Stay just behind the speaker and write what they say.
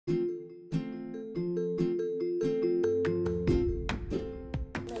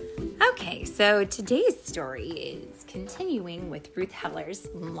Okay, so today's story is continuing with Ruth Heller's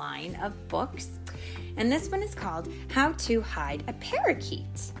line of books, and this one is called How to Hide a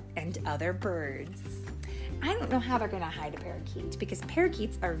Parakeet and Other Birds. I don't know how they're going to hide a parakeet because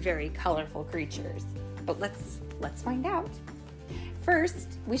parakeets are very colorful creatures, but let's find out.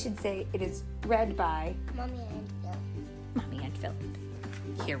 First, we should say it is read by Mommy and Phil. Mommy and Philip.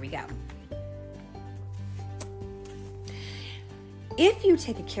 Here we go. If you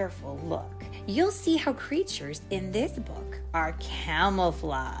take a careful look, you'll see how creatures in this book are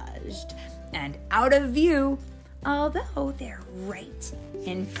camouflaged and out of view, although they're right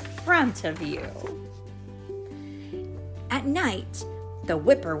in front of you. At night, the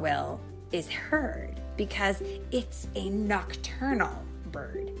whippoorwill is heard because it's a nocturnal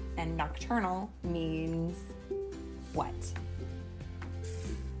bird. And nocturnal means what?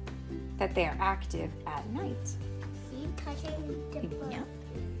 That they are active at night. Yep.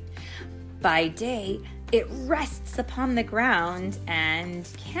 By day, it rests upon the ground and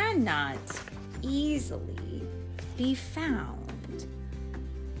cannot easily be found.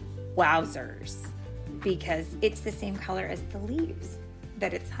 Wowzers, because it's the same color as the leaves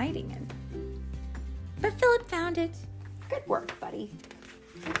that it's hiding in. But Philip found it. Good work, buddy.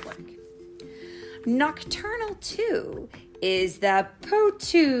 Good work. Nocturnal, too, is the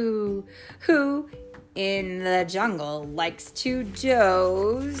potu, who in the jungle likes to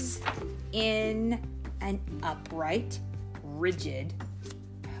doze in an upright, rigid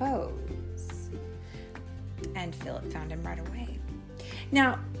pose. And Philip found him right away.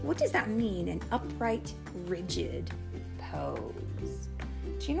 Now, what does that mean, an upright, rigid pose?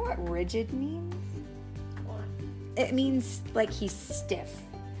 Do you know what rigid means? What? It means like he's stiff,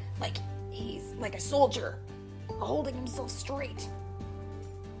 like he's like a soldier, holding himself straight.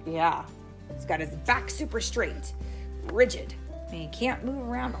 Yeah. He's got his back super straight, rigid, and he can't move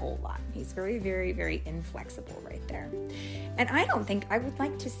around a whole lot. He's very, very, very inflexible right there. And I don't think I would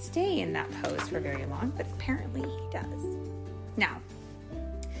like to stay in that pose for very long, but apparently he does. Now,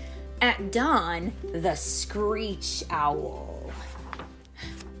 at dawn, the screech owl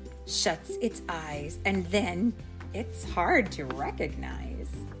shuts its eyes, and then it's hard to recognize.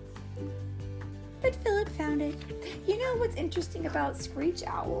 But Philip found it. You know what's interesting about screech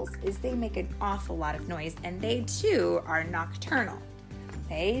owls is they make an awful lot of noise, and they too are nocturnal.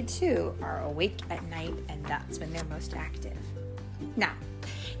 They too are awake at night, and that's when they're most active. Now,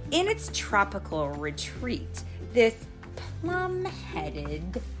 in its tropical retreat, this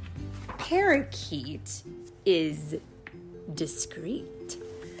plum-headed parakeet is discreet.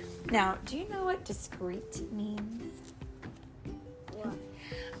 Now, do you know what discreet means?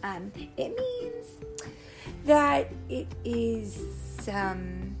 It means that it is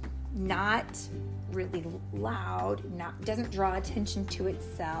not really loud, doesn't draw attention to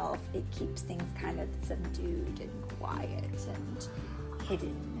itself. It keeps things kind of subdued and quiet and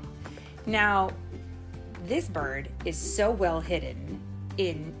hidden. Now, this bird is so well hidden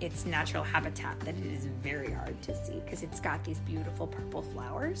in its natural habitat that it is very hard to see because it's got these beautiful purple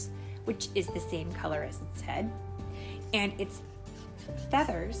flowers, which is the same color as its head, and its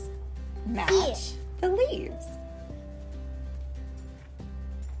feathers match the leaves.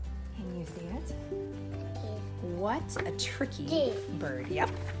 Can you see it? What a tricky bird. Yep.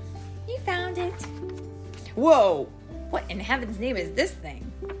 You found it. Whoa! What in heaven's name is this thing?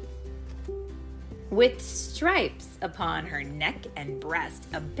 With stripes upon her neck and breast,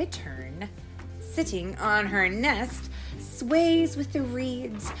 a bittern sitting on her nest sways with the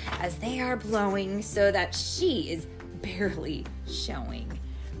reeds as they are blowing so that she is barely showing.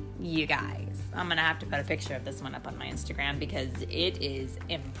 You guys, I'm gonna have to put a picture of this one up on my Instagram because it is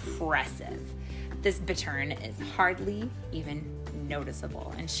impressive. This bittern is hardly even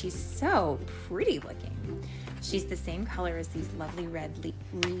noticeable, and she's so pretty looking. She's the same color as these lovely red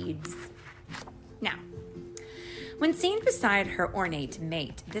reeds. Now, when seen beside her ornate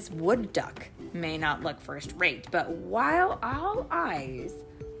mate, this wood duck may not look first rate, but while all eyes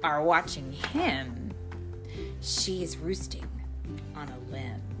are watching him, she is roosting on a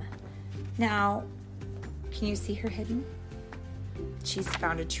limb. Now, can you see her hidden? She's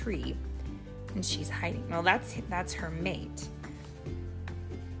found a tree and she's hiding. Well, that's her mate.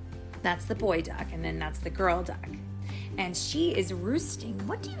 That's the boy duck, and then that's the girl duck. And she is roosting.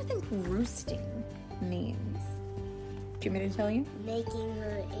 What do you think roosting means? Do you want me to tell you? Making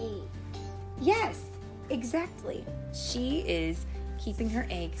her eggs. Yes, exactly. She is keeping her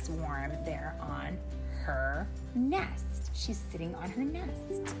eggs warm there on her nest. She's sitting on her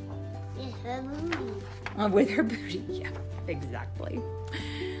nest. With her booty. With her booty, yeah, exactly.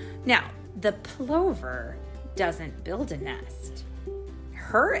 Now, the plover doesn't build a nest.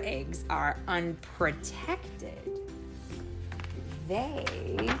 her eggs are unprotected.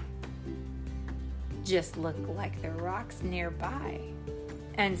 They just look like the rocks nearby,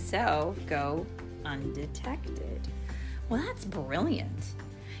 and so go undetected. Well, that's brilliant.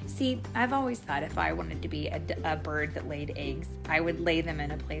 See, I've always thought if I wanted to be a bird that laid eggs, I would lay them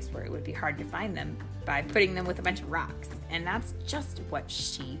in a place where it would be hard to find them by putting them with a bunch of rocks. And that's just what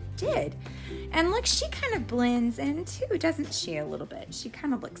she did. And look, she kind of blends in too, doesn't she, a little bit? She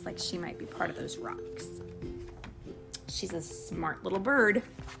kind of looks like she might be part of those rocks. She's a smart little bird.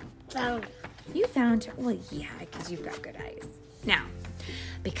 Found. You found her? Well, yeah, because you've got good eyes. Now,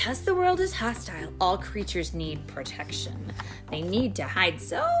 because the world is hostile, all creatures need protection. They need to hide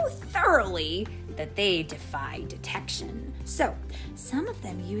so thoroughly that they defy detection. So, some of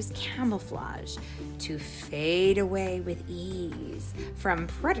them use camouflage to fade away with ease from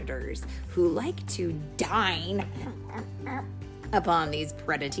predators who like to dine upon these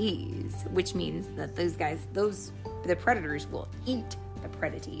predatees, which means that the predators will eat the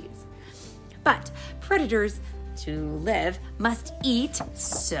predatees. But predators to live must eat,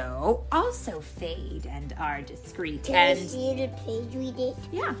 so also fade and are discreet. Can I see the page we did?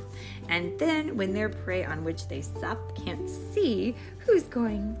 Yeah. And then when their prey on which they sup can't see, who's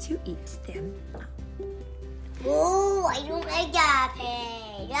going to eat them up? Oh, I don't like that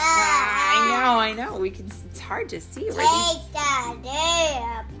page. I know. It's hard to see. Take that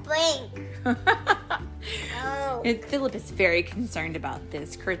there, blink. Oh. And Philip is very concerned about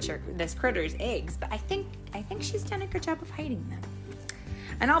this critter's eggs, but I think she's done a good job of hiding them.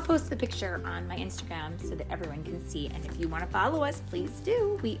 And I'll post the picture on my Instagram so that everyone can see. And if you want to follow us, please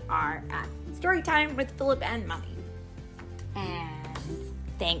do. We are at Storytime with Philip and Mommy. And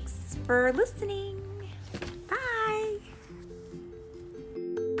thanks for listening.